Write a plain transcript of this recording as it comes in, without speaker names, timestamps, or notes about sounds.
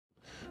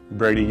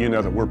Brady, you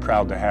know that we're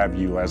proud to have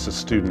you as a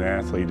student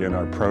athlete in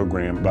our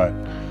program, but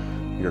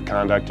your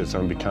conduct is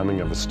unbecoming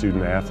of a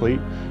student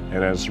athlete,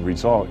 and as a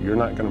result, you're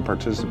not going to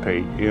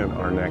participate in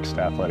our next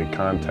athletic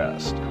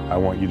contest. I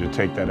want you to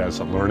take that as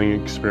a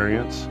learning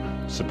experience,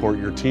 support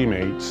your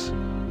teammates,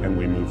 and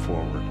we move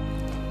forward.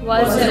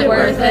 Was it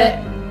worth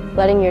it?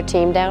 Letting your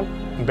team down?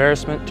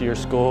 Embarrassment to your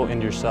school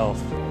and yourself.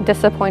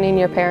 Disappointing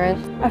your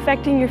parents?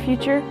 Affecting your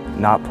future?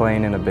 Not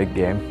playing in a big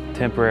game.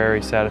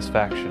 Temporary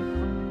satisfaction.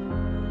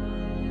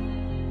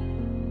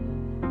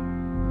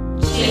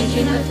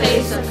 Changing the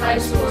face of high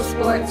school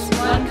sports,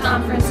 one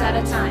conference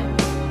at a time.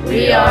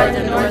 We are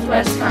the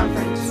Northwest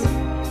Conference.